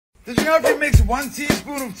Did you know if you mix 1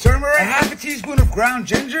 teaspoon of turmeric, a half a teaspoon of ground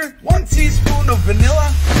ginger, 1 teaspoon of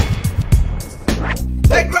vanilla,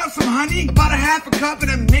 then grab some honey, about a half a cup,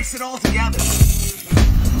 and then mix it all together.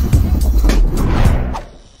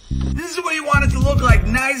 This is what you want it to look like,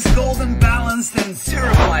 nice, golden, balanced, and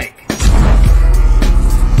syrup-like.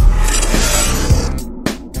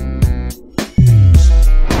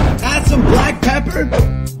 Add some black pepper.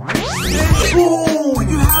 Ooh, what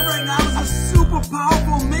you have right now is a super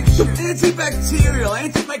powerful mixture. Antibacterial,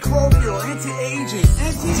 antimicrobial, anti-aging,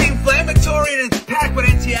 anti-inflammatory, and it's packed with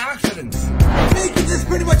antioxidants. Making this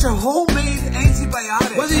pretty much a homemade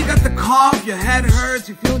antibiotic. Whether you got the cough, your head hurts,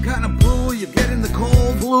 you're feeling kind of blue, you're getting the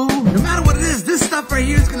cold, flu, no matter what it is, this stuff right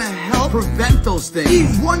here is gonna help prevent those things.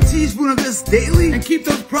 Eat 1 teaspoon of this daily and keep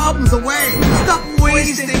those problems away. Stop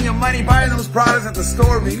wasting your money buying those products at the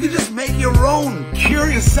store, man. You can just make your own. Cure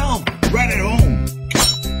yourself right at home.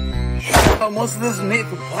 Most of this is made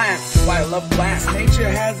from plants. That's why I love plants. Nature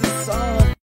has it all.